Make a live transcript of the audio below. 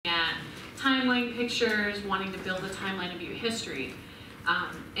timeline pictures, wanting to build a timeline of Butte history.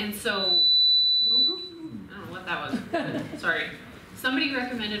 And so, I don't know what that was, sorry. Somebody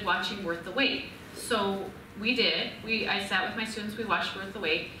recommended watching Worth the Wait. So we did, I sat with my students, we watched Worth the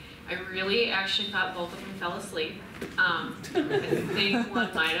Wait. I really actually thought both of them fell asleep. I think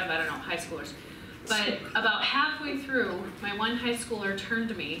one might have, I don't know, high schoolers. But about halfway through, my one high schooler turned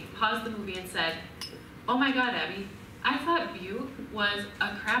to me, paused the movie and said, "Oh my God, Abby, I thought Butte was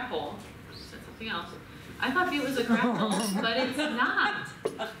a crap hole." She said something else. "I thought Butte was a crap hole, but it's not."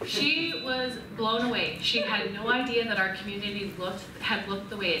 She was blown away. She had no idea that our community had looked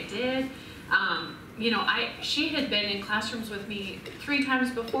the way it did. You know, she had been in classrooms with me 3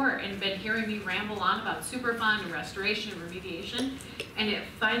 times before and been hearing me ramble on about Superfund and restoration and remediation, and it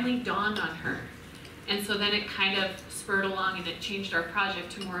finally dawned on her. And so then it kind of spurred along and it changed our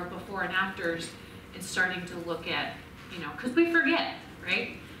project to more of before and afters and starting to look at, you know, because we forget,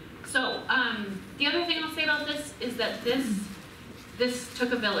 right? So the other thing I'll say about this is that this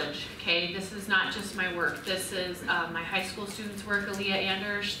took a village, okay? This is not just my work. This is my high school students' work, Aaliyah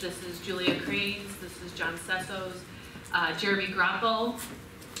Anders. This is Julia Cranes. This is John Sessos, Jeremy Grappo,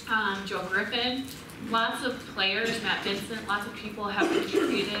 Joe Griffin. Lots of players, Matt Vincent, lots of people have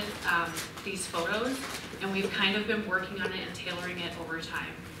contributed these photos, and we've kind of been working on it and tailoring it over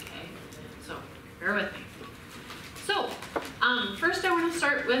time, okay? So bear with me. So first I want to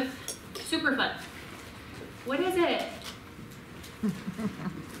start with Superfund. What is it?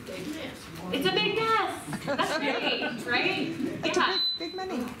 Big mess. It's a big mess. That's great, right? It's Yeah. big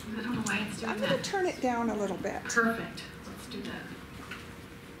money. I don't know why it's doing I'm that. going to turn it down a little bit. Perfect. Let's do that.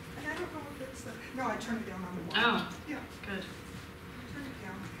 And I don't know if it's the... No, I turned it down on the wall. Oh, Yeah, good. I turned it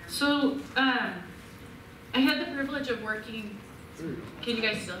down here. So I had the privilege of working. Can you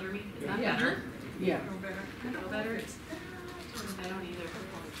guys still hear me? Is that better? Yeah. No better. I don't know better? if it's... I don't either.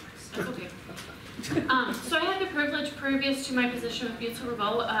 That's okay. So I had the privilege previous to my position with Butte-Silver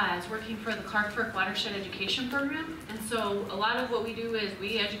Bow, I was working for the Clark Fork Watershed Education Program, and so a lot of what we do is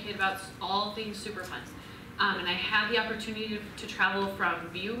we educate about all things Superfund. And I had the opportunity to travel from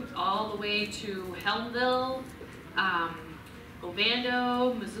Butte all the way to Helmville,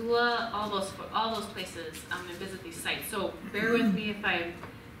 Ovando, Missoula, all those places, and visit these sites. So bear with me if I'm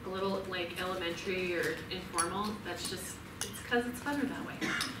a little like elementary or informal. That's just, it's because it's funner that way.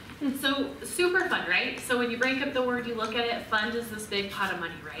 So Superfund, right? So when you break up the word, you look at it, fund is this big pot of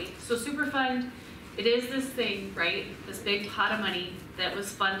money, right? So Superfund, it is this thing, right? This big pot of money that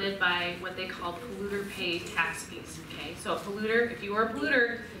was funded by what they call polluter pay tax fees, okay? So a polluter, if you were a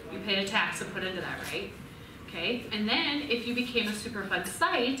polluter, you paid a tax and put into that, right? Okay, and then if you became a Superfund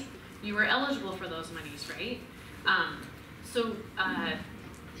site, you were eligible for those monies, right?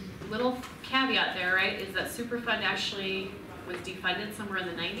 Little caveat there, right, is that Superfund actually was defunded somewhere in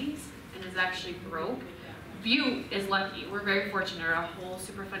the 90s and is actually broke. Butte is lucky. We're very fortunate. Our whole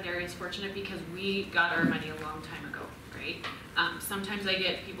Superfund area is fortunate because we got our money a long time ago, right? Sometimes I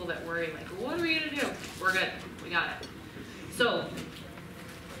get people that worry like, what are we gonna do? We're good, we got it. So,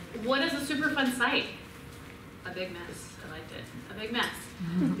 what is a Superfund site? A big mess, I liked it, a big mess.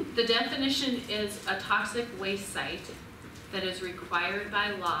 The definition is a toxic waste site that is required by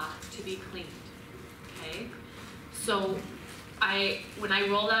law to be cleaned, okay? So, when I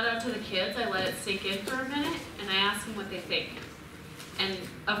roll that out to the kids, I let it sink in for a minute, and I ask them what they think. And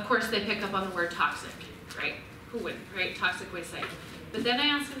of course, they pick up on the word toxic, right? Who wouldn't, right? Toxic waste site. But then I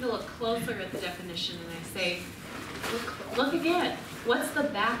ask them to look closer at the definition, and I say, look again. What's the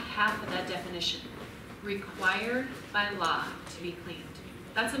back half of that definition? Required by law to be cleaned.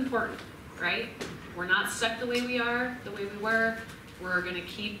 That's important, right? We're not stuck the way we are, the way we were. We're gonna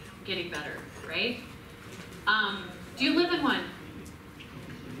keep getting better, right? Do you live in one?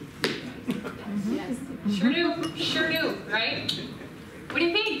 Yes. Sure do, right? What do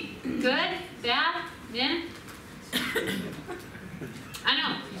you think? Good? Bad? Meh? I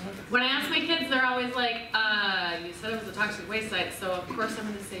know. When I ask my kids, they're always like, you said it was a toxic waste site, so of course I'm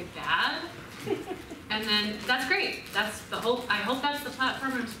gonna say bad. And then, that's great. That's the hope. I hope that's the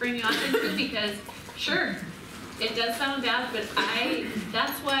platform I'm springing off into because, sure, it does sound bad, but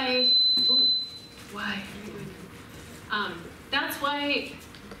that's why, that's why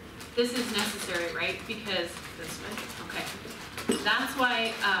this is necessary, right? Because, this way, okay. That's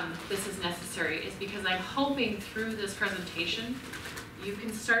why this is necessary, is because I'm hoping through this presentation, you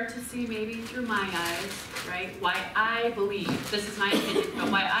can start to see maybe through my eyes, right, why I believe, this is my opinion, but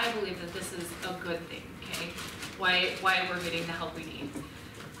why I believe that this is a good thing, okay? Why we're getting the help we need.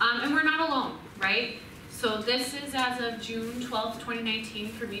 And we're not alone, right? So this is as of June 12th, 2019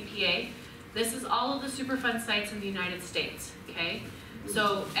 for BPA. This is all of the Superfund sites in the United States, okay?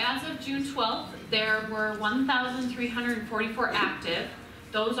 So as of June 12th, there were 1,344 active.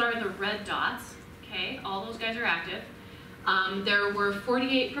 Those are the red dots, okay? All those guys are active. There were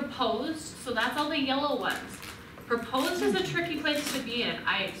 48 proposed, so that's all the yellow ones. Proposed is a tricky place to be in,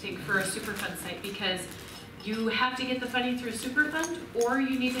 I think, for a Superfund site because you have to get the funding through Superfund or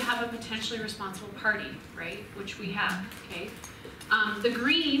you need to have a potentially responsible party, right? Which we have, okay? The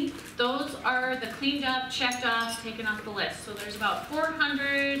green, those are the cleaned up, checked off, taken off the list. So there's about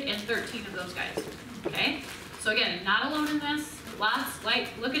 413 of those guys, okay? So again, not alone in this. Lots, like,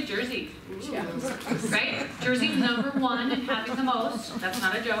 look at Jersey, right? Jersey's #1 in having the most. That's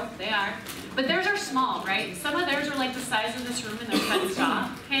not a joke, they are. But theirs are small, right? Some of theirs are like the size of this room and they're fenced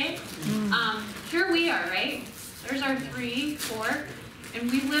off, okay? Here we are, right? There's our 3, 4, and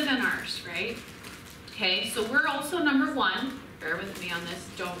we live in ours, right? Okay, so we're also #1. Bear with me on this,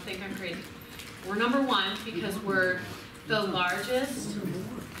 don't think I'm crazy. We're #1 because we're the largest,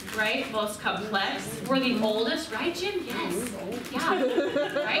 right? Most complex. We're the oldest, right, Jim? Yes. Yeah.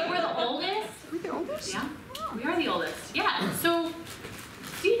 Right? We're the oldest. We're the oldest? Yeah. We are the oldest. Yeah. So,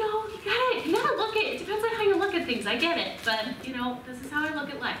 you know, you gotta look at it. Depends on how you look at things. I get it, but you know, this is how I look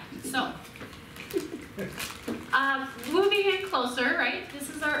at life. So, moving in closer, right? This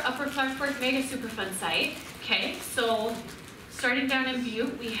is our Upper Clarksburg Mega Superfund site. Okay. So, starting down in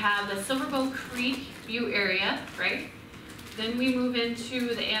Butte, we have the Silver Bow Creek Butte area, right? Then we move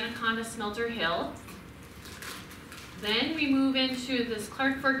into the Anaconda Smelter Hill. Then we move into this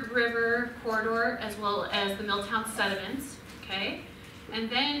Clarksburg River corridor as well as the Milltown sediments, okay? And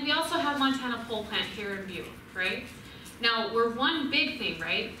then we also have Montana Pole Plant here in Butte, right? Now we're one big thing,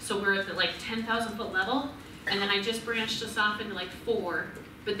 right? So we're at the like 10,000 foot level, and then I just branched us off into like 4.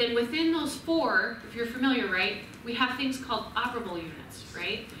 But then within those 4, if you're familiar, right, we have things called operable units,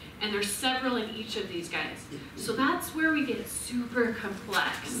 right? And there's several in each of these guys. So that's where we get super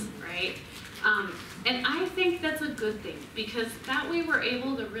complex, right? And I think that's a good thing because that way we're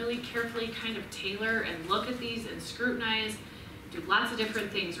able to really carefully kind of tailor and look at these and scrutinize, do lots of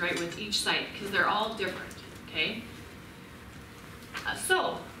different things, right, with each site because they're all different, okay?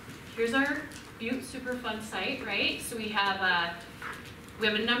 So here's our Butte Superfund site, right? So we have a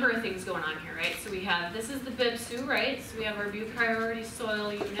number of things going on here, right? So we have, this is the BIBSU, right? So we have our Butte Priority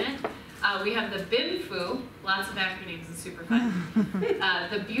Soil Unit. We have the BIMFU, lots of acronyms in Superfund.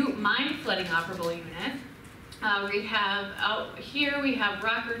 The Butte Mine Flooding Operable Unit. We have, out here we have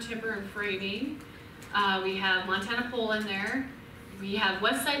Rocker Timber and Framing. We have Montana Pole in there. We have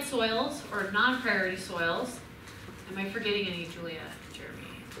West Side Soils, or non-priority soils. Am I forgetting any, Julia, Jeremy?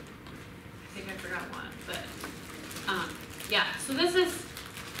 I think I forgot one, but yeah, so this is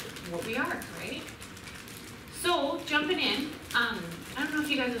what we are, right? So, jumping in, I don't know if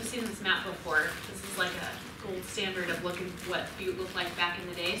you guys have seen this map before. This is like a gold standard of looking what Butte looked like back in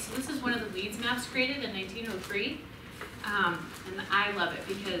the day. So this is one of the Leeds maps created in 1903. And I love it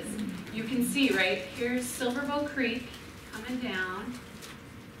because you can see, right, here's Silver Bow Creek coming down,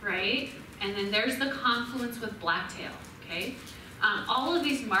 right? And then there's the confluence with Blacktail, okay? All of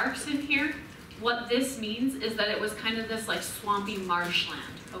these marks in here, what this means is that it was kind of this like swampy marshland,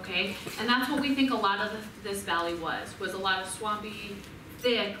 okay? And that's what we think a lot of this valley was a lot of swampy,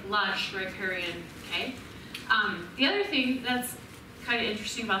 thick, lush, riparian, okay? The other thing that's kind of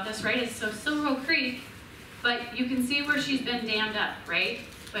interesting about this, right, is so Silver Bow Creek, but you can see where she's been dammed up, right,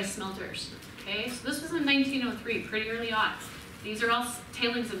 by smelters, okay? So this was in 1903, pretty early on. These are all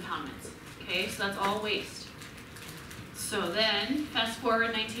tailings impoundments, okay? So that's all waste. So then, fast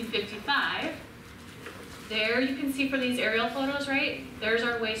forward 1955, there you can see for these aerial photos, right? There's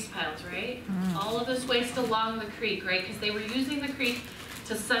our waste piles, right? All of this waste along the creek, right? Because they were using the creek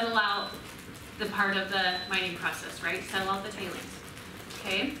to settle out the part of the mining process, right? Settle out the tailings,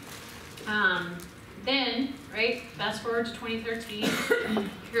 okay? Then, right, fast forward to 2013,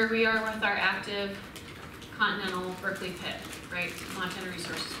 here we are with our active Continental Berkeley pit, right? Montana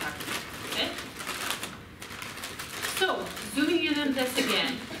Resources property, okay? So, zooming in on this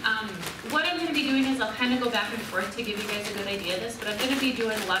again, what I'm going to be doing is I'll kind of go back and forth to give you guys a good idea of this, but I'm going to be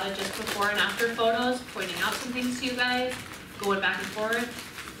doing a lot of just before and after photos, pointing out some things to you guys, going back and forth.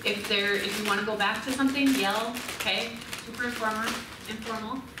 If you want to go back to something, yell, okay? Super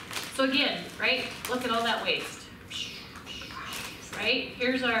informal. So again, right, look at all that waste, right?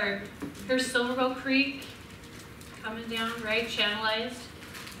 Here's Silver Bow Creek coming down, right, channelized,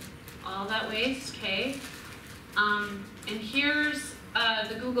 all that waste, okay? And here's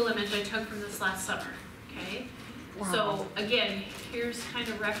the Google image I took from this last summer, okay? Wow. So again, here's kind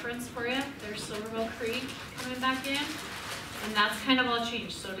of reference for you. There's Silver Bow Creek coming back in, and that's kind of all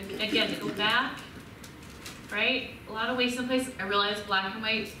changed. So to go back, right? A lot of waste in place. I realize black and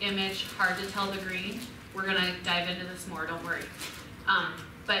white image, hard to tell the green. We're gonna dive into this more, don't worry.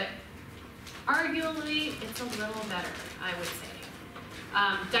 But arguably, it's a little better, I would say.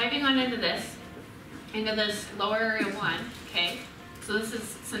 Diving on into this lower area 1, okay? So this is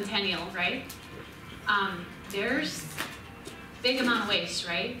Centennial, right? There's big amount of waste,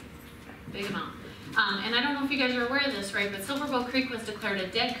 right? Big amount. And I don't know if you guys are aware of this, right? But Silver Bow Creek was declared a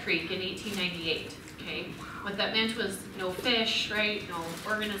dead creek in 1898, okay? What that meant was no fish, right? No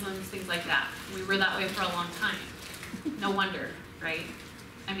organisms, things like that. We were that way for a long time. No wonder, right?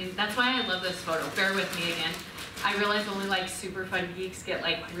 I mean, that's why I love this photo. Bear with me again. I realize only like super fun geeks get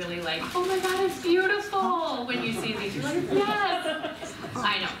like really like, oh my God, it's beautiful when you see these. You're like, yes.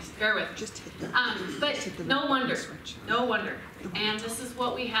 I know, bear with me. But no wonder, no wonder. And this is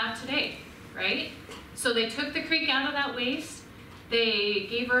what we have today, right? So they took the creek out of that waste. They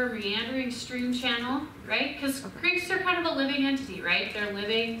gave her a meandering stream channel, right? Because creeks are kind of a living entity, right? They're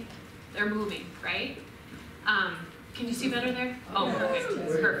living, they're moving, right? Can you see better there? Oh,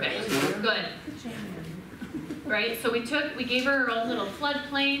 perfect, perfect, good. Right, so we gave her her own little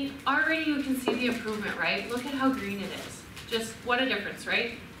floodplain. Already you can see the improvement, right? Look at how green it is. Just what a difference,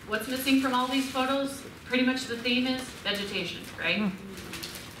 right? What's missing from all these photos? Pretty much the theme is vegetation, right?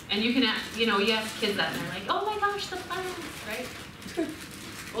 And you can ask, you know, you ask kids that and they're like, oh my gosh, the plants, right?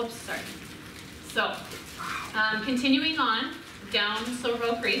 Oops, sorry. So, continuing on down Silver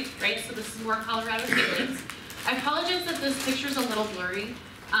Bow Creek, right? So this is more Colorado tailings. I apologize that this picture's a little blurry.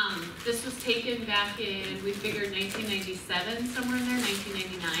 This was taken back in, we figured 1997, somewhere in there,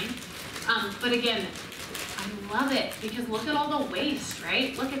 1999. But again, I love it because look at all the waste,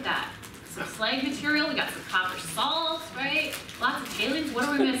 right? Look at that. Some slag material, we got some copper salts, right? Lots of tailings, what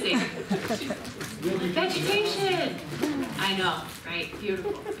are we missing? Vegetation. I know, right?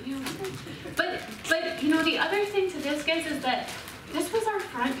 Beautiful, beautiful. But you know, the other thing to this, guys, is that this was our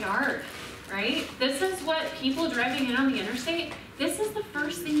front yard, right? This is what people driving in on the interstate, this is the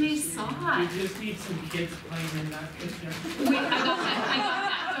first thing they saw. We just need some kids playing in that picture. Wait, I got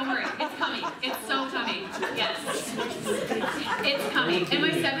that, don't worry, it's coming, it's so coming, yes. It's coming, and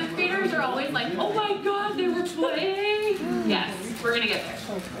my 7th graders are always like, oh my God, they were playing. Yes, we're gonna get there.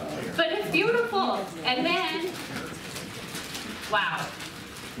 But it's beautiful, and then, wow.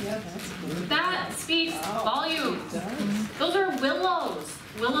 That speaks volumes. Those are willows.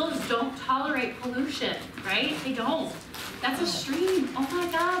 Willows don't tolerate pollution, right? They don't. That's a stream. Oh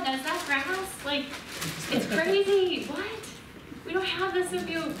my God, that's that grass? Like, it's crazy. What? We don't have this in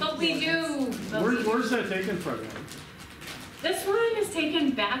Butte, but we do. Where's that taken from? This one is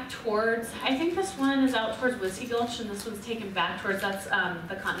taken back towards, I think this one is out towards Whiskey Gulch, and this one's taken back towards, that's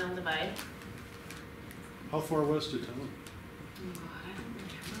the Continental Divide. How far west of town?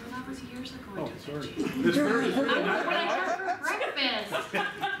 That was years ago. Oh, sorry. It's very when I had for breakfast.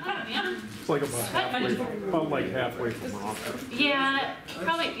 Oh, man. It's like about halfway from off. Yeah,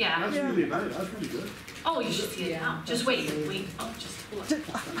 probably, yeah. That's really nice. That's really good. Oh, you should see it now. Just wait. Oh, just hold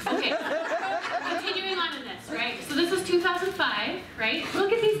on. Okay. Continuing on in this, right? So this is 2005, right?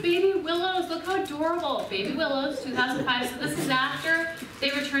 Look at these baby willows. Look how adorable. Baby willows, 2005. So this is after they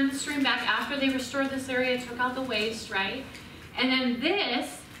returned the stream back, after they restored this area, took out the waste, right? And then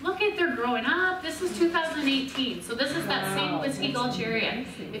this, look at they're growing up. This is 2018. So this is that same Whiskey Gulch area.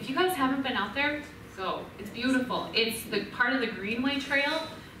 If you guys haven't been out there, go. It's beautiful. It's the part of the Greenway Trail.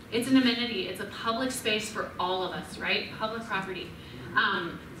 It's an amenity. It's a public space for all of us, right? Public property.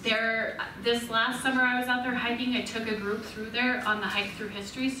 This last summer I was out there hiking. I took a group through there on the Hike Through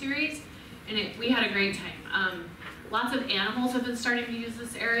History series, and we had a great time. Lots of animals have been starting to use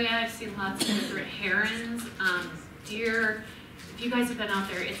this area. I've seen lots of different herons, deer. If you guys have been out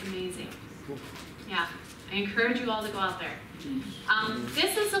there, it's amazing. Yeah, I encourage you all to go out there.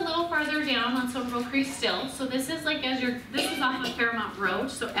 This is a little farther down on Silver Bow Creek still. So this is like this is off of Fairmount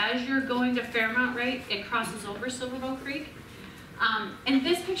Road. So as you're going to Fairmount, right, it crosses over Silver Bow Creek. And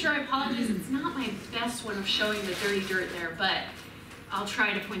this picture, I apologize, it's not my best one of showing the dirty dirt there, but I'll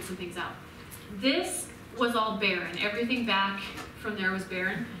try to point some things out. This was all barren. Everything back from there was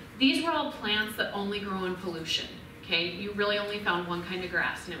barren. These were all plants that only grow in pollution. Okay, you really only found one kind of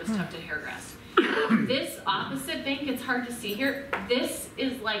grass, and it was tufted hairgrass. This opposite bank, it's hard to see here, this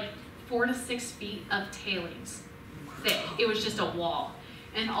is like 4 to 6 feet of tailings thick. It was just a wall.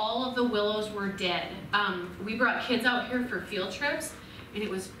 And all of the willows were dead. We brought kids out here for field trips, and it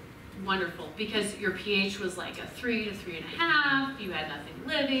was wonderful because your pH was like a 3 to 3.5, you had nothing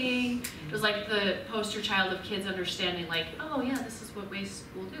living. It was like the poster child of kids understanding like, oh yeah, this is what waste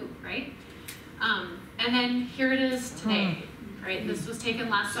will do, right? And then here it is today, right? This was taken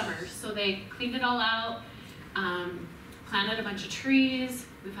last summer. So they cleaned it all out. Planted a bunch of trees.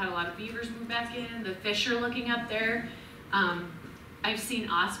 We've had a lot of beavers move back in. The fish are looking up there. I've seen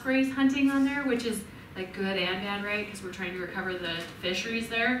ospreys hunting on there, which is like good and bad, right? Because we're trying to recover the fisheries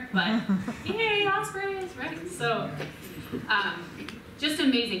there. But yay, ospreys, right? So just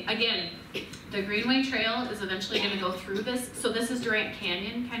amazing. Again, the Greenway Trail is eventually going to go through this. So this is Durant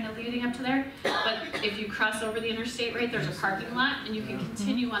Canyon kind of leading up to there. But if you cross over the interstate, right, there's a parking lot and you can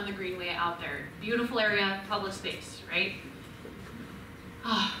continue on the Greenway out there. Beautiful area, public space, right?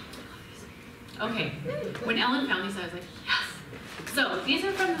 Oh, okay. When Ellen found these, I was like, yes. So these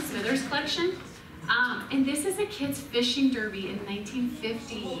are from the Smithers collection. And this is a kid's fishing derby in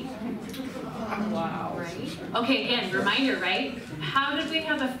 1950. Wow. Right? Okay, again, reminder, right? How did we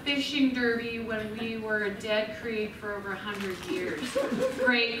have a fishing derby when we were a dead creek for over 100 years?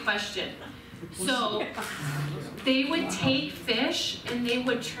 Great question. So they would take fish and they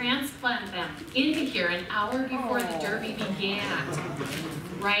would transplant them into here an hour before the derby began.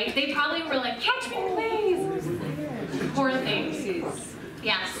 Right? They probably were like, catch me please. Poor things.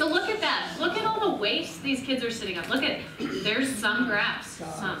 Yeah, so look at that. Look at all the waste these kids are sitting on. Look at, there's some grass,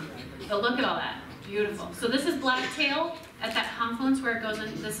 some. But look at all that. Beautiful. So this is Blacktail at that confluence where it goes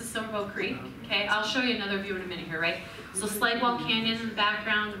in. This is Silver Bow Creek. Okay, I'll show you another view in a minute here, right? So Slidewall Canyon in the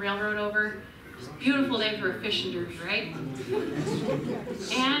background, the railroad over. Beautiful day for a fishing derby, right?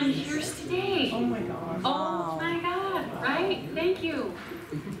 And here's today. Oh my God. Oh my God, right? Thank you.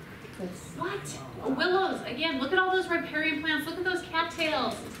 What? Willows. Again, look at all those riparian plants. Look at those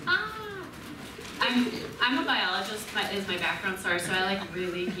cattails. Ah! I'm a biologist, is my background, sorry, so I like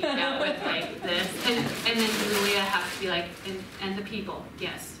really geek out with like this. And then Julia has to be like, and the people,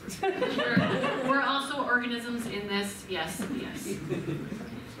 yes. We're also organisms in this, yes, yes.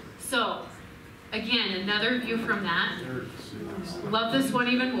 So, again, another view from that. Love this one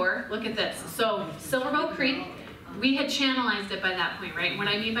even more. Look at this. So, Silver Bow Creek, we had channelized it by that point, right? What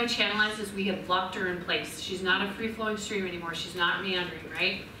I mean by channelized is we had locked her in place. She's not a free-flowing stream anymore. She's not meandering,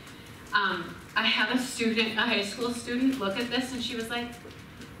 right? I had a student, a high school student, look at this and she was like,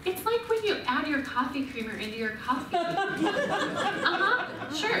 it's like when you add your coffee creamer into your coffee.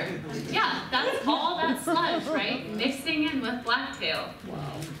 Sure. Yeah, that's all that sludge, right? Mixing in with blacktail.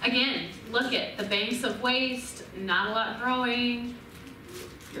 Wow. Again, look at the banks of waste, not a lot growing.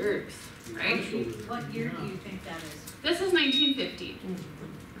 Herbs, right? What year do you think that is? This is 1950.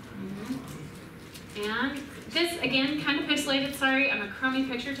 And this, again, kind of pixelated, sorry, I'm a crummy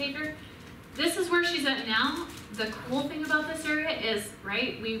picture taker. This is where she's at now. The cool thing about this area is,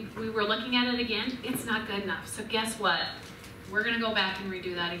 right, we were looking at it again, it's not good enough. So guess what? We're gonna go back and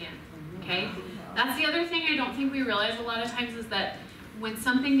redo that again, okay? That's the other thing I don't think we realize a lot of times is that when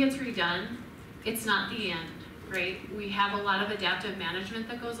something gets redone, it's not the end, right? We have a lot of adaptive management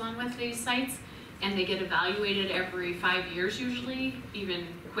that goes on with these sites and they get evaluated every 5 years usually, even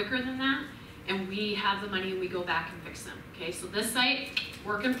quicker than that. And we have the money and we go back and fix them, okay? So this site,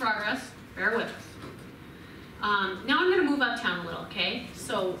 work in progress, bear with us. Now I'm gonna move uptown a little, okay?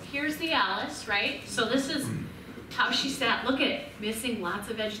 So here's the Alice, right? So this is how she sat. Look at missing lots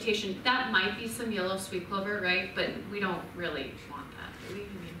of vegetation. That might be some yellow sweet clover, right? But we don't really want that, do we?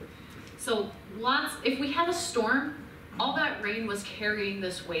 So lots, if we had a storm, all that rain was carrying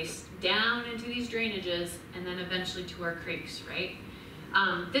this waste down into these drainages and then eventually to our creeks, right?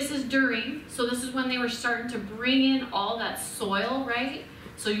 This is during, so this is when they were starting to bring in all that soil, right?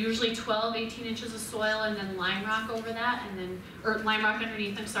 So usually 12, 18 inches of soil and then lime rock over that and then, or lime rock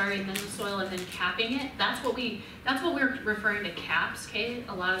underneath, I'm sorry, and then the soil and then capping it. That's what we're referring to caps, okay?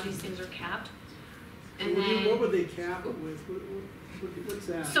 A lot of these things are capped. And then, what would they cap it with? What's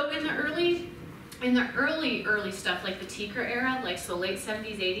that? So in the early stuff, like the Teaker era, like so late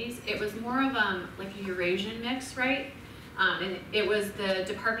 70s, 80s, it was more of like a Eurasian mix, right? And it was the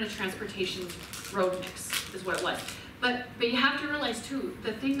Department of Transportation's road mix is what it was. But you have to realize too,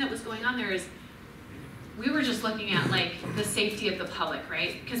 the thing that was going on there is we were just looking at like the safety of the public,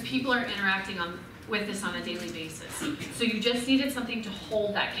 right? Because people are interacting with this on a daily basis. So you just needed something to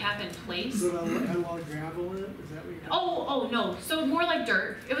hold that cap in place. So it had a lot of gravel in it? Is that what you're Oh no. So more like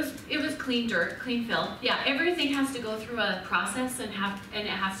dirt. It was clean dirt, clean fill. Yeah, everything has to go through a process and it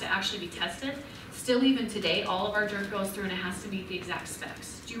has to actually be tested. Still even today, all of our dirt goes through and it has to meet the exact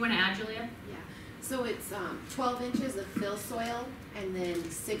specs. Do you want to add, Julia? Yeah. So it's 12 inches of fill soil and then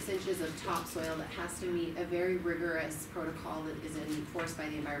 6 inches of topsoil that has to meet a very rigorous protocol that is enforced by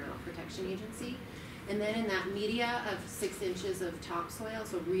the Environmental Protection Agency. And then in that media of 6 inches of topsoil,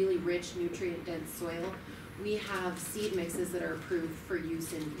 so really rich, nutrient-dense soil, we have seed mixes that are approved for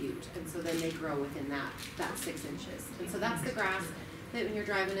use in Butte. And so then they grow within that 6 inches. And so that's the grass. that when you're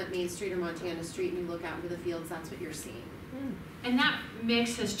driving up Main Street or Montana Street and you look out into the fields, that's what you're seeing. And that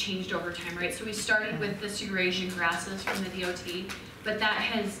mix has changed over time, right? So we started with the Eurasian grasses from the DOT, but that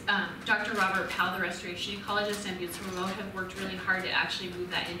has, Dr. Robert Powell, the restoration ecologist, and Butte-Silver Bow have worked really hard to actually move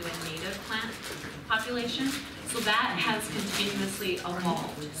that into a native plant population. So that has continuously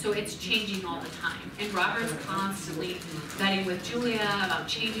evolved. So it's changing all the time. And Robert's constantly vetting with Julia about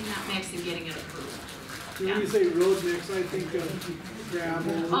changing that mix and getting it approved. So when you say road mix, I think of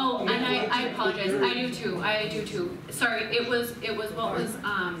gravel. Oh, and I apologize. I do too. Sorry, it was what was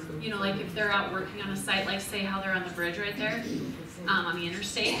you know, like if they're out working on a site, like say how they're on the bridge right there, on the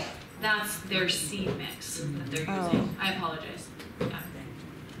interstate, that's their seed mix that they're using. I apologize. Yeah.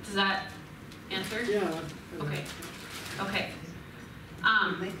 Does that answer? Yeah. Okay. Okay.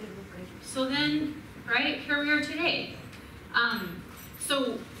 So then, right, here we are today.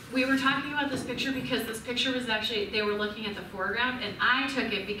 So we were talking about this picture because this picture was actually, they were looking at the foreground, and I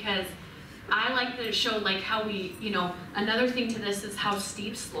took it because I like that it showed like how we, you know, another thing to this is how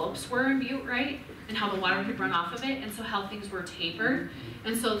steep slopes were in Butte, right? And how the water could run off of it, and so how things were tapered.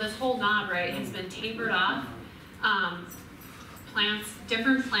 And so this whole knob, right, has been tapered off.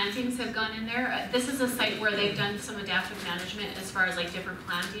 Different plantings have gone in there. This is a site where they've done some adaptive management as far as like different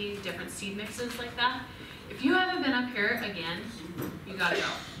planting, different seed mixes like that. If you haven't been up here, again, you gotta go.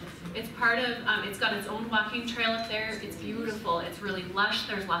 It's part of, it's got its own walking trail up there. It's beautiful. It's really lush.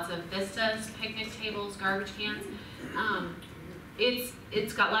 There's lots of vistas, picnic tables, garbage cans.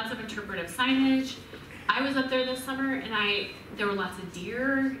 It's got lots of interpretive signage. I was up there this summer and there were lots of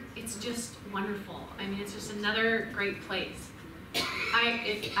deer. It's just wonderful. I mean, it's just another great place.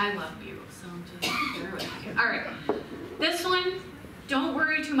 I love Butte, so I'm just there with you. All right, this one, don't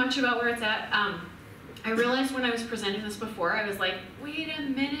worry too much about where it's at. I realized when I was presenting this before, I was like, wait a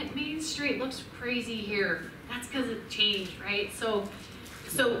minute, Main Street looks crazy here. That's because it changed, right? So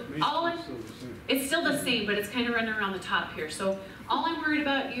it's still the same, but it's kind of running around the top here. So all I'm worried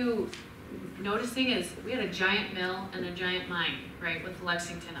about you noticing is we had a giant mill and a giant mine, right, with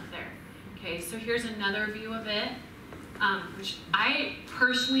Lexington up there. Okay, so here's another view of it, which I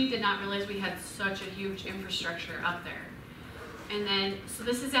personally did not realize we had such a huge infrastructure up there. And then, so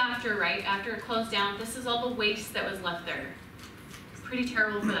this is after, right, after it closed down, this is all the waste that was left there. Pretty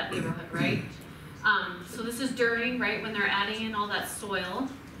terrible for that neighborhood, right? So this is during, right, when they're adding in all that soil.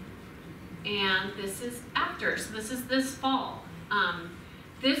 And this is after, so this is this fall.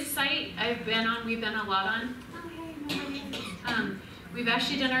 This site I've been on, we've been a lot on. Oh, hey, nobody. We've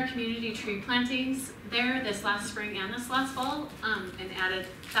actually done our community tree plantings there this last spring and this last fall, and added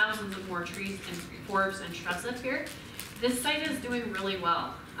thousands of more trees and forbs and shrubs up here. This site is doing really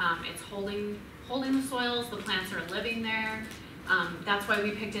well. It's holding the soils, the plants are living there. That's why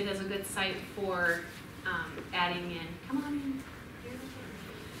we picked it as a good site for adding in, come on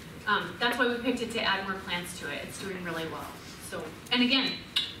in. That's why we picked it to add more plants to it. It's doing really well. So, and again,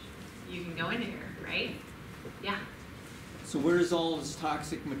 you can go into here, right? Yeah. So where does all this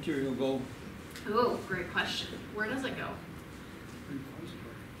toxic material go? Oh, great question. Where does it go?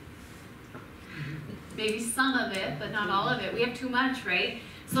 Maybe some of it, but not all of it. We have too much, right?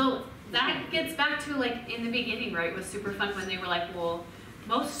 So that gets back to like in the beginning, right, with Superfund, when they were like, well,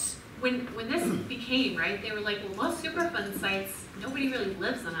 when this became, right, they were like, well, most Superfund sites, nobody really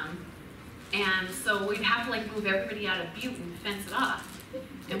lives in them. And so we'd have to like move everybody out of Butte and fence it off.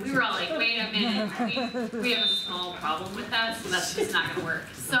 And we were all like, wait a minute, we have a small problem with that, so that's just not gonna work.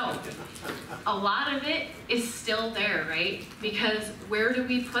 So a lot of it is still there, right? Because where do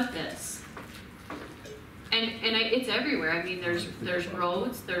we put this? And it's everywhere. I mean, there's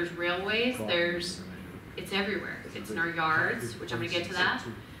roads, there's railways, it's everywhere. It's in our yards, which I'm gonna get to that.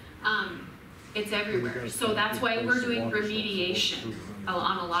 It's everywhere. So that's why we're doing remediation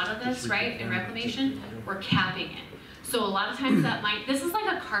on a lot of this, right? In reclamation, we're capping it. So a lot of times this is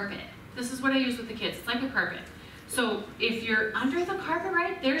like a carpet. This is what I use with the kids. It's like a carpet. So if you're under the carpet,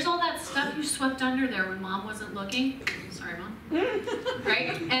 right, there's all that stuff you swept under there when mom wasn't looking. Sorry, mom.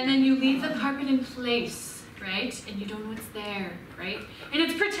 Right? And then you leave the carpet in place, right? And you don't know it's there, right? And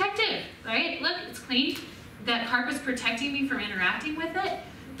it's protective, right? Look, it's clean. That carpet's protecting me from interacting with it,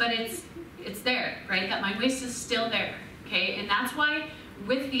 but it's there, right? That my waste is still there, okay? And that's why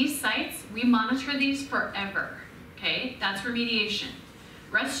with these sites, we monitor these forever, okay? That's remediation.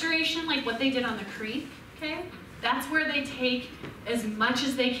 Restoration, like what they did on the creek, okay? That's where they take as much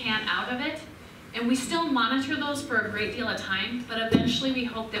as they can out of it, and we still monitor those for a great deal of time, but eventually we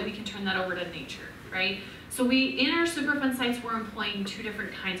hope that we can turn that over to nature, right? So in our Superfund sites, we're employing 2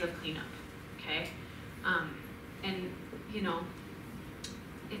 different kinds of cleanup, okay? And, you know,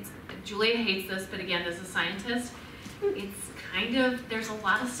 Julia hates this, but again, as a scientist, it's kind of, there's a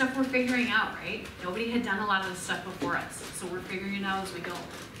lot of stuff we're figuring out, right? Nobody had done a lot of this stuff before us, so we're figuring it out as we go.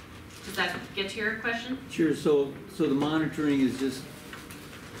 Does that get to your question? Sure, so the monitoring is just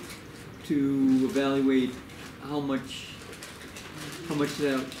to evaluate how much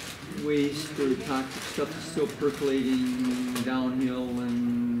that waste or toxic stuff is still percolating downhill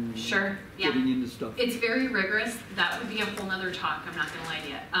and Sure, yeah. getting into stuff. It's very rigorous. That would be a whole nother talk, I'm not gonna lie to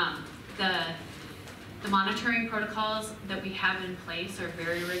you. The monitoring protocols that we have in place are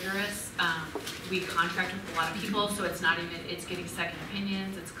very rigorous. We contract with a lot of people, so it's not even, it's getting second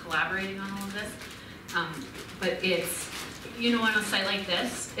opinions, it's collaborating on all of this. But it's, you know, on a site like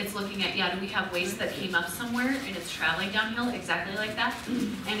this, it's looking at, yeah, do we have waste that came up somewhere and it's traveling downhill exactly like that?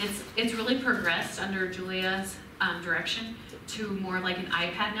 And it's really progressed under Julia's direction to more like an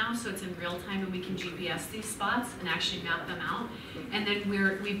iPad now, so it's in real time and we can GPS these spots and actually map them out. And then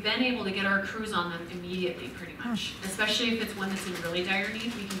we've been able to get our crews on them immediately pretty much, especially if it's one that's in really dire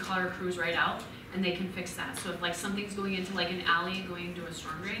need, we can call our crews right out and they can fix that. So if like something's going into like an alley and going into a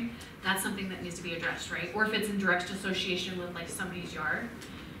storm drain, that's something that needs to be addressed, right? Or if it's in direct association with like somebody's yard,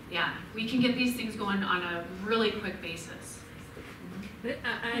 yeah, we can get these things going on a really quick basis. But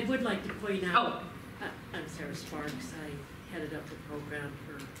I would like to point out, I'm Sarah Sparks, I headed up the program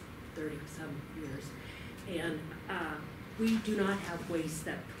for 30-some years, and we do not have waste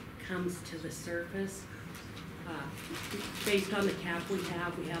that comes to the surface. Based on the cap we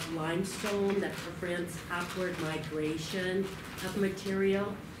have limestone that prevents upward migration of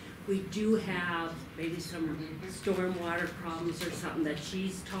material. We do have maybe some stormwater problems or something that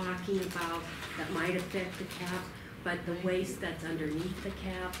she's talking about that might affect the cap, but the waste that's underneath the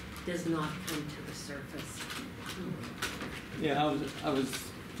cap does not come to the surface. Yeah, I was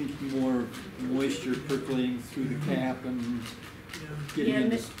thinking more moisture percolating through the cap and getting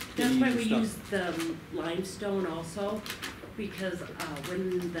into that's getting why into we stuff. use the limestone also, because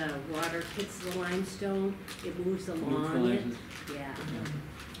when the water hits the limestone, it moves along it. Yeah.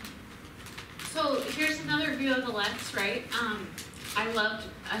 So here's another view of the Lex, right? I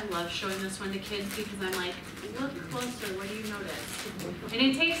love showing this one to kids because I'm like, look closer, what do you notice? And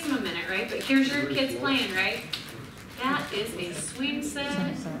it takes them a minute, right? But here's your kids playing, right? That is a swing set,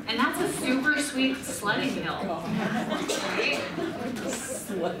 and that's a super sweet sledding hill, right?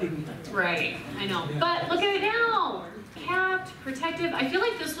 Right, I know. But look at it now. Capped, protective. I feel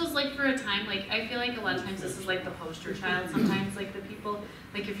like this was like for a time, like I feel like a lot of times this is like the poster child. Sometimes like the people,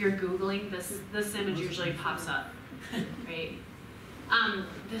 like if you're Googling, this image usually pops up, right?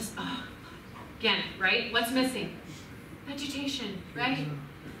 Again, right? What's missing? Vegetation, right?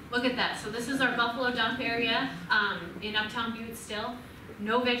 Look at that. So this is our Buffalo dump area in Uptown Butte still.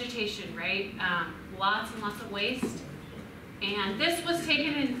 No vegetation, right? Lots and lots of waste. And this was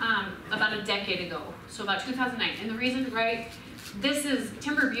taken in about a decade ago, so about 2009. And the reason, right,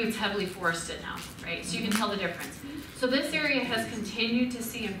 Timber Butte's heavily forested now, right? So you can tell the difference. So this area has continued to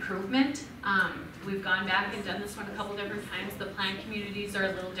see improvement. We've gone back and done this one a couple different times. The plant communities are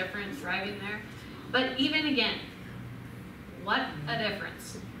a little different, thriving there. But even again, what a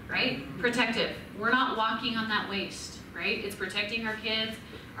difference, right? Protective. We're not walking on that waste, right? It's protecting our kids,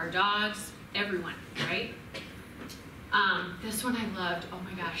 our dogs, everyone, right? This one I loved, oh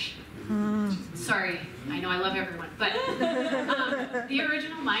my gosh. Sorry, I know I love everyone, but the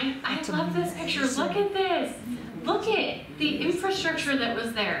original mine, I love this picture. Look at this. Look at the infrastructure that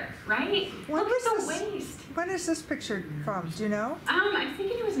was there, right? Look at the waste. When is this picture from? Do you know? I'm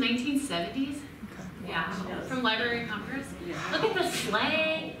thinking it was 1970s. Okay. Yeah, from Library of Congress. Look at the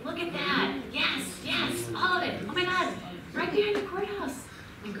sleigh. Look at that. Yes, yes, all of it. Oh my God, right behind the courthouse.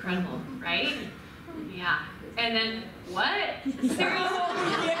 Incredible, right? Yeah. And then what? Seriously?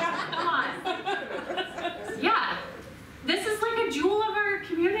 Come on. Yeah. This is like a jewel of our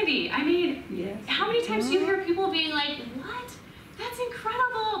community. I mean, how many times do you hear people being like, what? That's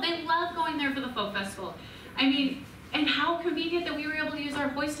incredible. They love going there for the folk festival. I mean, and how convenient that we were able to use our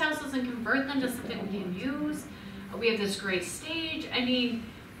hoist houses and convert them to something we can use. We have this great stage. I mean,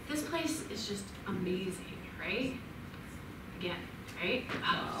 this place is just amazing, right? Again, right?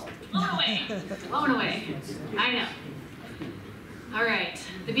 Oh, blown away. Blown away. I know. All right,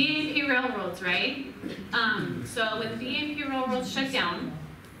 the BAP railroads, right? So when the BAP railroads shut down,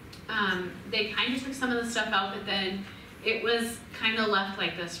 they kind of took some of the stuff out, but then it was kind of left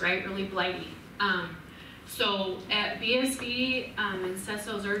like this, right? Really blighty. So at BSB and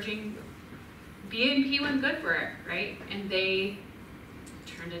CESO's urging, BAP went good for it, right? And they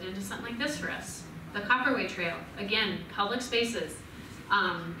turned it into something like this for us. The Copperway Trail, again, public spaces.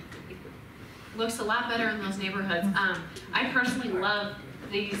 Looks a lot better in those neighborhoods. I personally love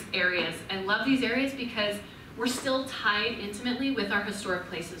these areas. I love these areas because we're still tied intimately with our historic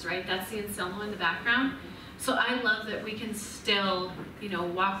places, right? That's the Anselmo in the background. So I love that we can still, you know,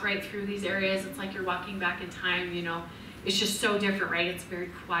 walk right through these areas. It's like you're walking back in time, you know. It's just so different, right? It's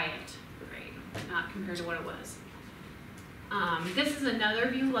very quiet, right? Not compared to what it was. This is another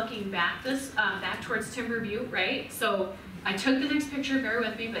view looking back back towards Timber Butte, right? So I took the next picture, bear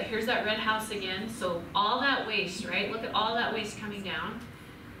with me, but here's that red house again. So all that waste, right? Look at all that waste coming down.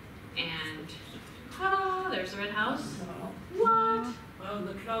 And ta-da, there's the red house. What? Wow,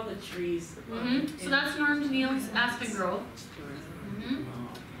 look at all the trees. So that's Norm Neal's Aspen Grove.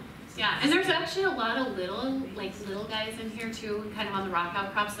 Yeah, and there's actually a lot of little guys in here too, kind of on the rock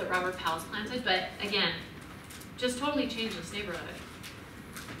outcrops that Robert Powell's planted, but again, just totally changed this neighborhood.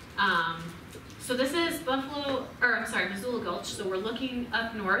 So this is Missoula Gulch, so we're looking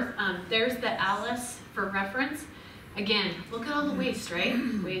up north. There's the Alice for reference. Again, look at all the waste, right?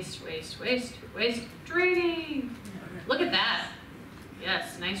 Waste, waste, waste, waste, draining. Look at that.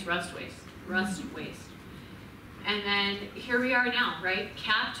 Yes, nice rust waste, rust waste. And then here we are now, right?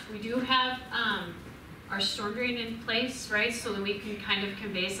 Capped. We do have our storm drain in place, right? So that we can kind of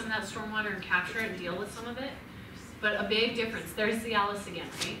convey some of that stormwater and capture it and deal with some of it. But a big difference. There's the Alice again,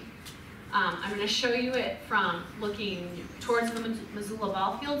 right? I'm going to show you it from looking towards the Missoula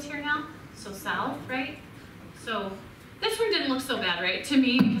ball fields here now. So south, right? So this one didn't look so bad, right? To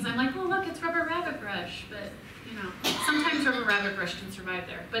me, because I'm like, oh look, it's rubber rabbit brush. But you know, sometimes rubber rabbit brush can survive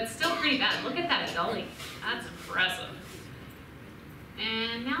there. But still pretty bad. Look at that gully. That's impressive.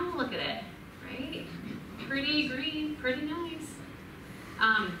 And now we'll look at it, right? Pretty green, pretty nice.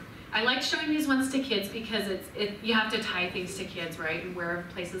 I like showing these ones to kids because you have to tie things to kids, right? And where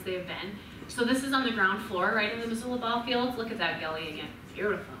places they have been. So this is on the ground floor, right in the Missoula ball fields. Look at that gully again.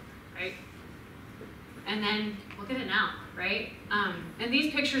 Beautiful, right? And then look at it now, right? And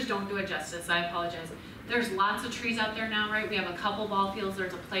these pictures don't do it justice. I apologize. There's lots of trees out there now, right? We have a couple ball fields.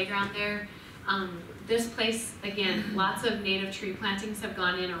 There's a playground there. This place, again, lots of native tree plantings have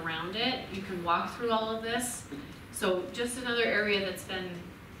gone in around it. You can walk through all of this. So just another area that's been,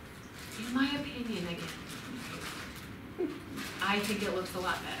 in my opinion, again, I think it looks a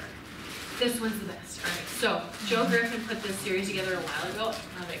lot better. This one's the best. All right, so Joe Griffin put this series together a while ago.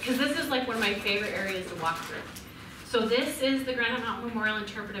 Love it, because this is like one of my favorite areas to walk through. So this is the Granite Mountain Memorial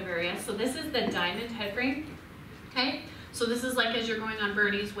Interpretive Area. So this is the diamond head frame, okay? So this is like as you're going on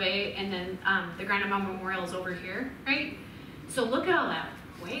Birdie's Way, and then the Granite Mountain Memorial is over here, right? So look at all that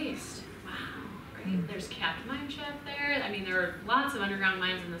waste. Wow, right? There's capped mine shaft there. I mean, there are lots of underground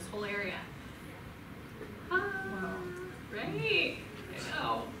mines in this whole area. Right? I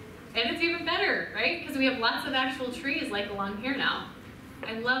know. And it's even better, right? Because we have lots of actual trees like along here now.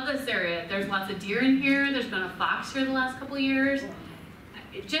 I love this area. There's lots of deer in here. There's been a fox here the last couple of years.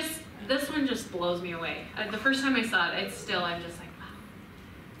 This one just blows me away. The first time I saw it, I'm just like, wow,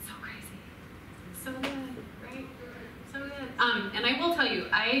 it's so crazy. It's so good, right? So good. And I will tell you,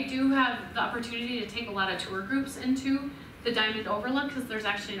 I do have the opportunity to take a lot of tour groups into the Diamond Overlook because there's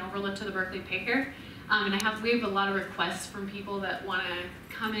actually an overlook to the Berkeley Pay here. And we have a lot of requests from people that want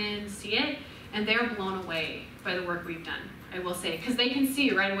to come in, see it, and they're blown away by the work we've done, I will say, because they can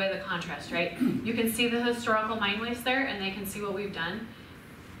see right away the contrast, right? You can see the historical mine waste there, and they can see what we've done.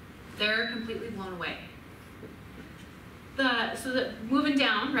 They're completely blown away. Moving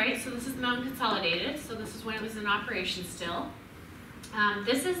down, right? So this is the Mountain Consolidated. So this is when it was in operation still.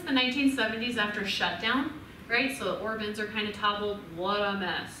 This is the 1970s after shutdown, right? So the ore bins are kind of toppled. What a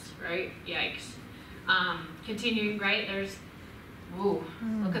mess, right? Yikes. Continuing, right? There's, ooh,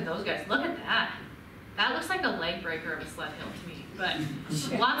 look at those guys. Look at that. That looks like a leg breaker of a sled hill to me, but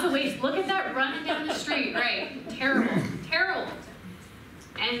lots of waste. Look at that running down the street, right? Terrible, terrible.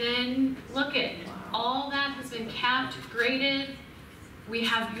 And then look at all that has been capped, graded. We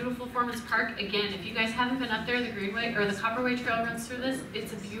have beautiful Foreman's Park. Again, if you guys haven't been up there, the Greenway or the Copperway Trail runs through this.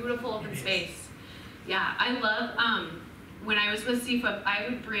 It's a beautiful open space. Yeah, I love, when I was with CFUP, I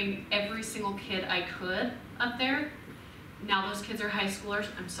would bring every single kid I could up there. Now those kids are high schoolers.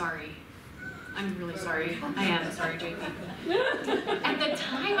 I'm sorry. I'm really sorry. I am sorry, JP. At the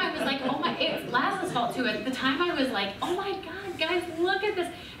time, I was like, oh my, it's Laz's fault too. At the time, I was like, oh my God, guys, look at this.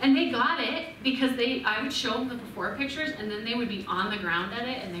 And they got it because I would show them the before pictures and then they would be on the ground at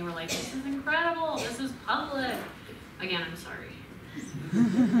it and they were like, this is incredible. This is public. Again, I'm sorry.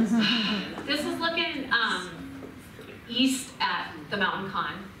 This is looking east at the Mountain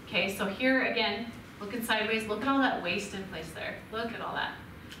Con. Okay, so here again, looking sideways, look at all that waste in place there. Look at all that.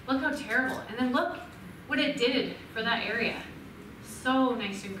 Look how terrible. And then look what it did for that area. So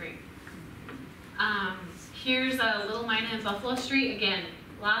nice and green. Here's a little mine in Buffalo Street. Again,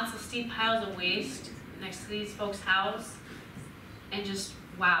 lots of steep piles of waste. next to these folks' house, and just,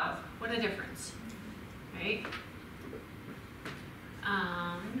 wow, what a difference, right?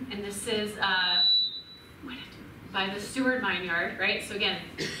 And this is by the Stewart Mine Yard, right? So again,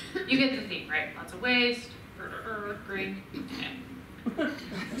 you get the theme, right? Lots of waste, green. Okay.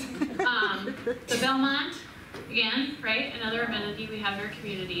 The Belmont, again, right? Another amenity we have in our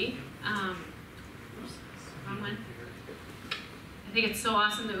community. Oops, wrong one. I think it's so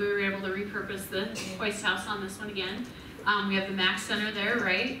awesome that we were able to repurpose the Hoist House on this one again. We have the Mac Center there,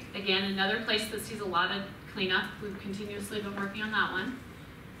 right? Again, another place that sees a lot of cleanup. We've continuously been working on that one.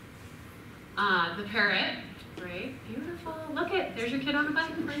 The Parrot, right? Beautiful. Look at, there's your kid on a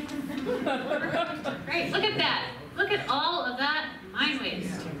bike. Right, look at that. Look at all of that mine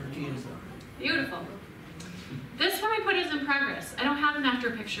waste. Beautiful. This one I put as in progress. I don't have an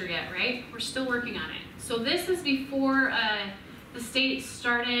after picture yet, right? We're still working on it. So this is before the state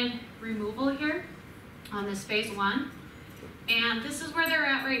started removal here on this phase 1. And this is where they're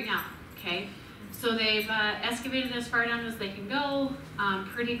at right now, okay? So they've excavated as far down as they can go.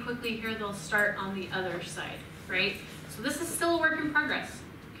 Pretty quickly here they'll start on the other side, right? So this is still a work in progress,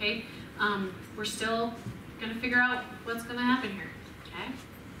 okay? We're still gonna figure out what's gonna happen here, okay?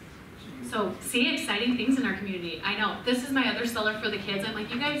 So see exciting things in our community. I know, this is my other seller for the kids. I'm like,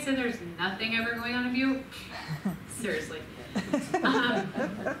 you guys say there's nothing ever going on in Butte? Seriously.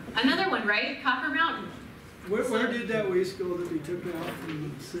 Another one, right? Copper Mountain. Where did that waste go that we took out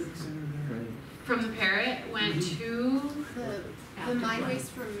from the civic center there? From the Parrot went to The mine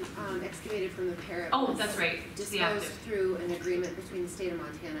waste from excavated from the Parrot. oh, that's right. Disposed through an agreement between the state of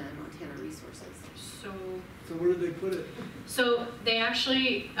Montana and Montana Resources. So where did they put it? So they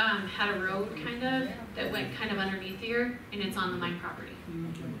actually had a road kind of that went kind of underneath here, and it's on the mine property.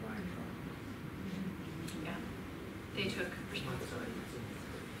 Yeah, they took responsibility.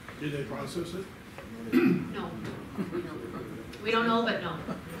 Did they process it? No, we don't know, but no.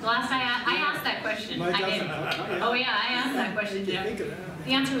 The last I asked that question. I did. Oh yeah, I asked that question, Jeff.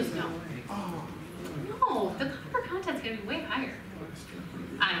 The answer was no. No, the copper content's gonna be way higher.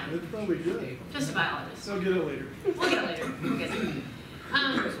 I don't know. It's probably good. Just a biologist. I'll get it later. We'll get it later. We'll get it.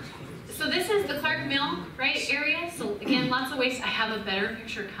 So this is the Clark Mill, right, area. So again, lots of waste. I have a better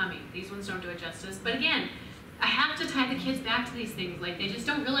picture coming. These ones don't do it justice. But again, I have to tie the kids back to these things. Like, they just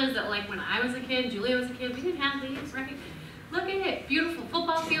don't realize that, like, when I was a kid, Julia was a kid, we didn't have these, right? Look at it. Beautiful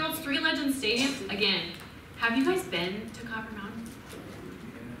football fields, 3 Legends stadiums. Again, have you guys been to Copper Mountain?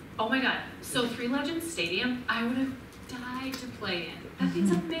 Oh my God. So 3 Legends Stadium, I would have died to play in. That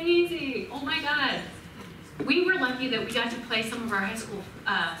thing's amazing. Oh my God. We were lucky that we got to play some of our high school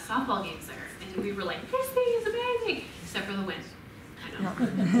softball games there. And we were like, this thing is amazing. Except for the wind. I know.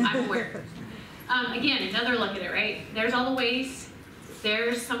 I'm aware. Again, another look at it, right? There's all the waste.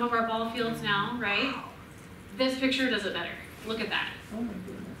 There's some of our ball fields now, right? This picture does it better. Look at that. Oh my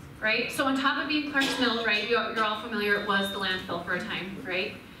goodness. Right? So on top of being Clark's Mill, right, you're all familiar, it was the landfill for a time,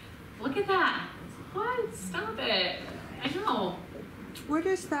 right? Look at that. What? Stop it. I know. What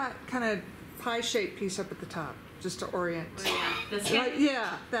is that kind of pie-shaped piece up at the top, just to orient? Oh, yeah. This Right,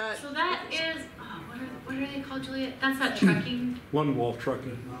 yeah, that. So that is, oh, what are they called, Juliet? That's that trucking. One wall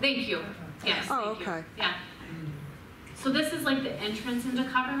trucking. Thank you. Yes. Oh, thank you. okay. Yeah. So this is like the entrance into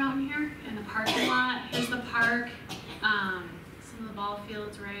Copper Mountain here, and the parking lot. Here's the park. Some of the ball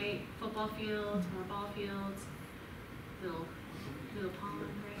fields, right? Football fields, more ball fields. Little pond,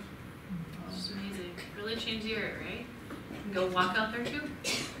 right? It's just amazing. Really changed the area, right? You can go walk out there too.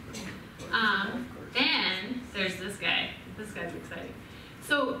 Then there's this guy. This guy's exciting.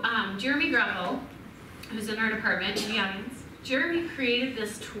 So Jeremy Grappo, who's in our department in the audience, Jeremy created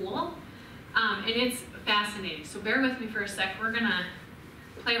this tool, and it's fascinating. So bear with me for a sec. We're gonna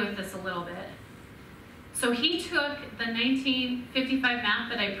play with this a little bit. So he took the 1955 map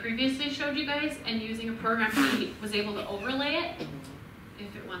that I previously showed you guys, and using a program, he was able to overlay it,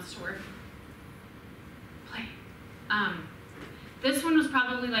 if it wants to work. Play. This one was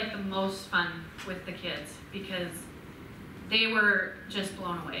probably like the most fun with the kids because they were just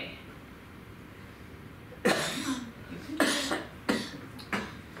blown away.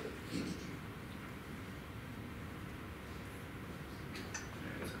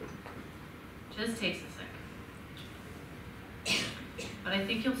 Just takes a sec. But I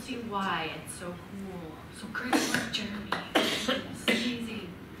think you'll see why it's so cool. So great work, Jeremy. It's amazing.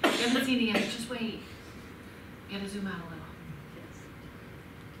 You haven't seen it yet, just wait. You gotta zoom out a little.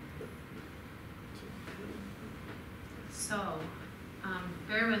 So,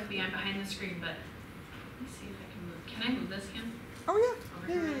 bear with me, I'm behind the screen, but let me see if I can move. Can I move this, Kim? Oh, Over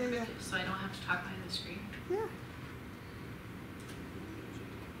yeah. here Yeah, really yeah, quick, so I don't have to talk behind the screen. yeah.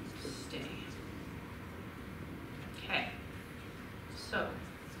 Stay.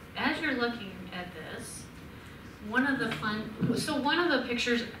 So one of the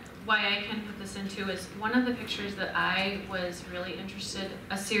pictures, why I can put this into is one of the pictures that I was really interested,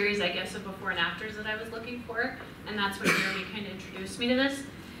 a series I guess of before and afters that I was looking for, and that's what really kind of introduced me to this,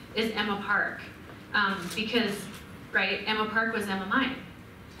 is Emma Park. Because, right, Emma Park was Emma Mine.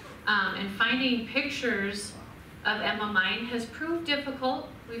 And finding pictures of Emma Mine has proved difficult.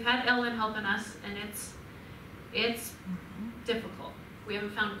 We've had Ellen helping us, and it's difficult. We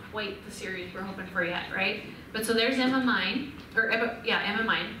haven't found quite the series we're hoping for yet, right? But so there's Emma Mine, Emma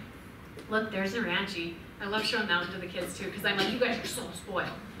Mine. Look, there's Naranchi. I love showing that one to the kids too, because I'm like, you guys are so spoiled,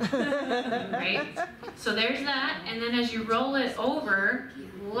 right? So there's that, and then as you roll it over,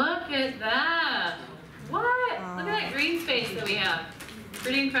 look at that. What? Look at that green space that we have.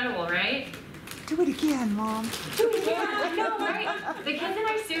 Pretty incredible, right? Do it again, Mom. Yeah, I know, right? The kids and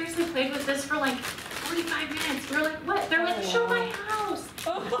I seriously played with this for like 45 minutes. We were like, what? They're like, show my house.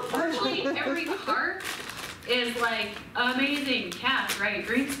 Virtually every part is like amazing. Cats, right?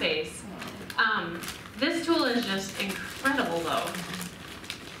 Green space. This tool is just incredible though.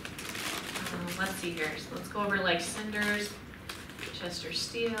 Let's see here. So let's go over like cinders, Chester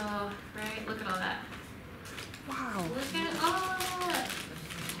steel, right? Look at all that. Wow. Look at all that.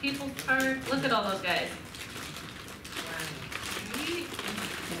 People's part. Look at all those guys. Right?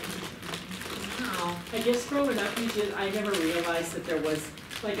 Wow. I guess growing up, I never realized that there was,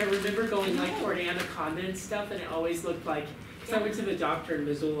 like, I remember going like toward Anaconda and stuff, and it always looked like, because I went to the doctor in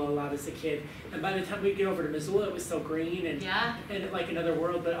Missoula a lot as a kid, and by the time we'd get over to Missoula, it was so green and like another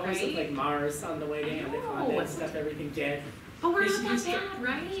world, but it always looked like Mars on the way to Anaconda and stuff, everything dead. But we're not that bad,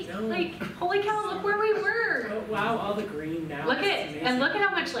 right? No. Like, holy cow, look where we were. Oh, wow, all the green now. Look at how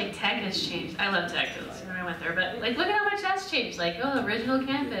much like tech has changed. I love tech because when I went there, but like look at how much that's changed. Like, oh, original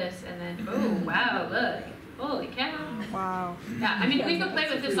campus, and then oh wow, look, holy cow. Wow. Yeah, I mean we could play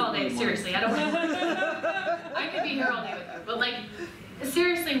with this all day. Seriously, I don't. I could be here all day with you, but like.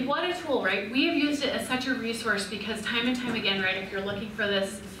 Seriously, what a tool, right? We have used it as such a resource because time and time again, right, if you're looking for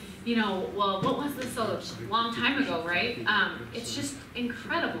this, you know, well, what was this a long time ago, right? It's just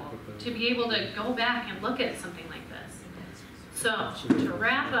incredible to be able to go back and look at something like this. So, to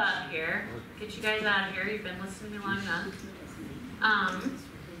wrap up here, get you guys out of here, you've been listening to me long enough.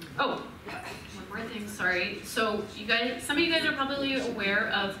 Oh, one more thing, sorry. So, you guys, some of you guys are probably aware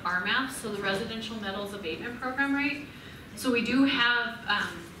of RMAP, so the Residential Metals Abatement Program, right? So we do have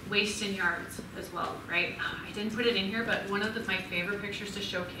waste in yards as well, right? I didn't put it in here, but one of my favorite pictures to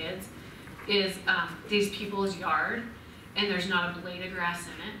show kids is these people's yard, and there's not a blade of grass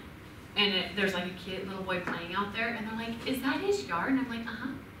in it, and there's like a little boy playing out there, and they're like, is that his yard? And I'm like,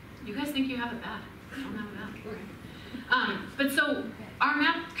 you guys think you have it bad. I don't have it bad, right? But so our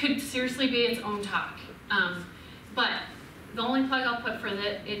map could seriously be its own talk, but the only plug I'll put for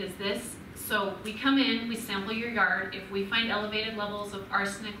it is this. So we come in, we sample your yard. If we find elevated levels of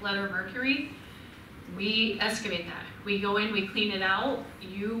arsenic, lead, or mercury, we excavate that. We go in, we clean it out.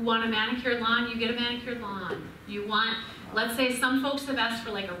 You want a manicured lawn, you get a manicured lawn. You want, let's say some folks have asked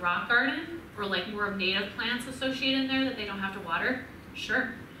for like a rock garden or like more of native plants associated in there that they don't have to water.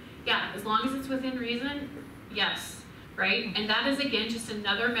 Sure. Yeah, as long as it's within reason, yes, right? And that is again just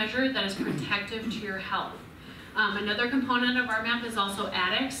another measure that is protective to your health. Another component of our map is also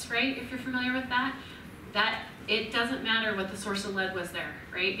addicts, right? If you're familiar with that, it doesn't matter what the source of lead was there,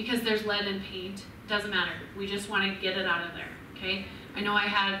 right? Because there's lead in paint, doesn't matter. We just want to get it out of there, okay? I know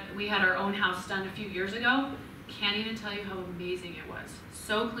we had our own house done a few years ago. Can't even tell you how amazing it was.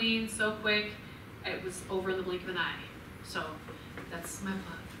 So clean, so quick. It was over the blink of an eye. So that's my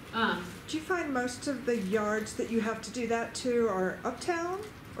plug. Do you find most of the yards that you have to do that to are uptown?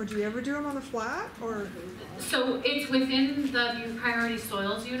 Or do you ever do them on the flat? Or so it's within the priority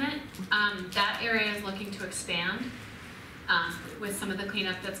soils unit. That area is looking to expand with some of the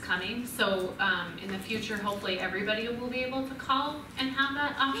cleanup that's coming. So in the future, hopefully everybody will be able to call and have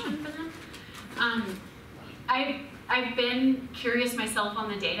that option for them. I've been curious myself on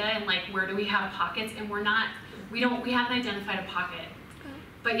the data and like where do we have pockets, and we haven't identified a pocket.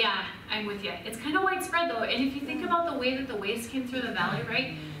 But yeah, I'm with you. It's kind of widespread though, and if you think about the way that the waste came through the valley,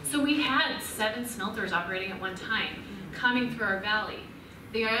 right? So we had 7 smelters operating at one time, coming through our valley.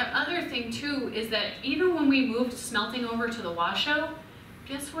 The other thing too is that even when we moved smelting over to the washout,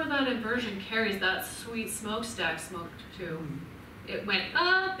 guess where that inversion carries that sweet smokestack smoke to? It went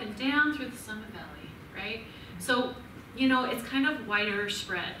up and down through the Summit Valley, right? So, you know, it's kind of wider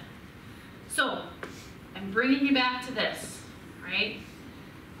spread. So, I'm bringing you back to this, right?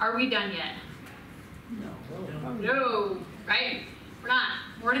 Are we done yet? No, right? We're not.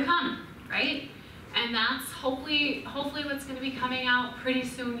 More to come, right? And that's hopefully what's going to be coming out pretty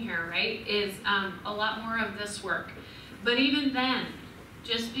soon here, right? Is a lot more of this work. But even then,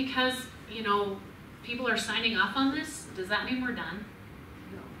 just because, you know, people are signing off on this, does that mean we're done?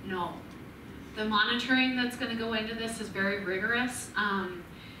 No. The monitoring that's gonna go into this is very rigorous.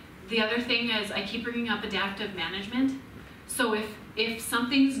 The other thing is, I keep bringing up adaptive management. So if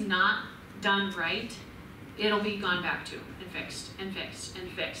something's not done right, it'll be gone back to and fixed and fixed and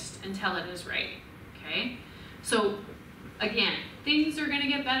fixed until it is right, okay? So again, things are gonna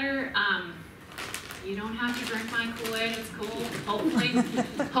get better. You don't have to drink my Kool-Aid, it's cool.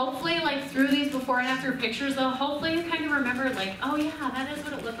 Hopefully like through these before and after pictures though, hopefully you kind of remember like, oh yeah, that is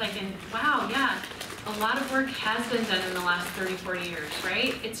what it looked like, and wow, yeah, a lot of work has been done in the last 30, 40 years,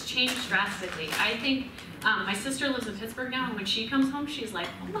 right? It's changed drastically. I think, my sister lives in Pittsburgh now, and when she comes home, she's like,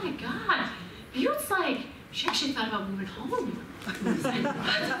 oh my God, Butte's like, she actually thought about moving home.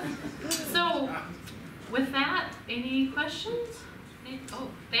 So, with that, any questions? Oh,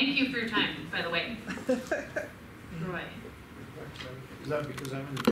 thank you for your time, by the way. Roy. Is that because I'm in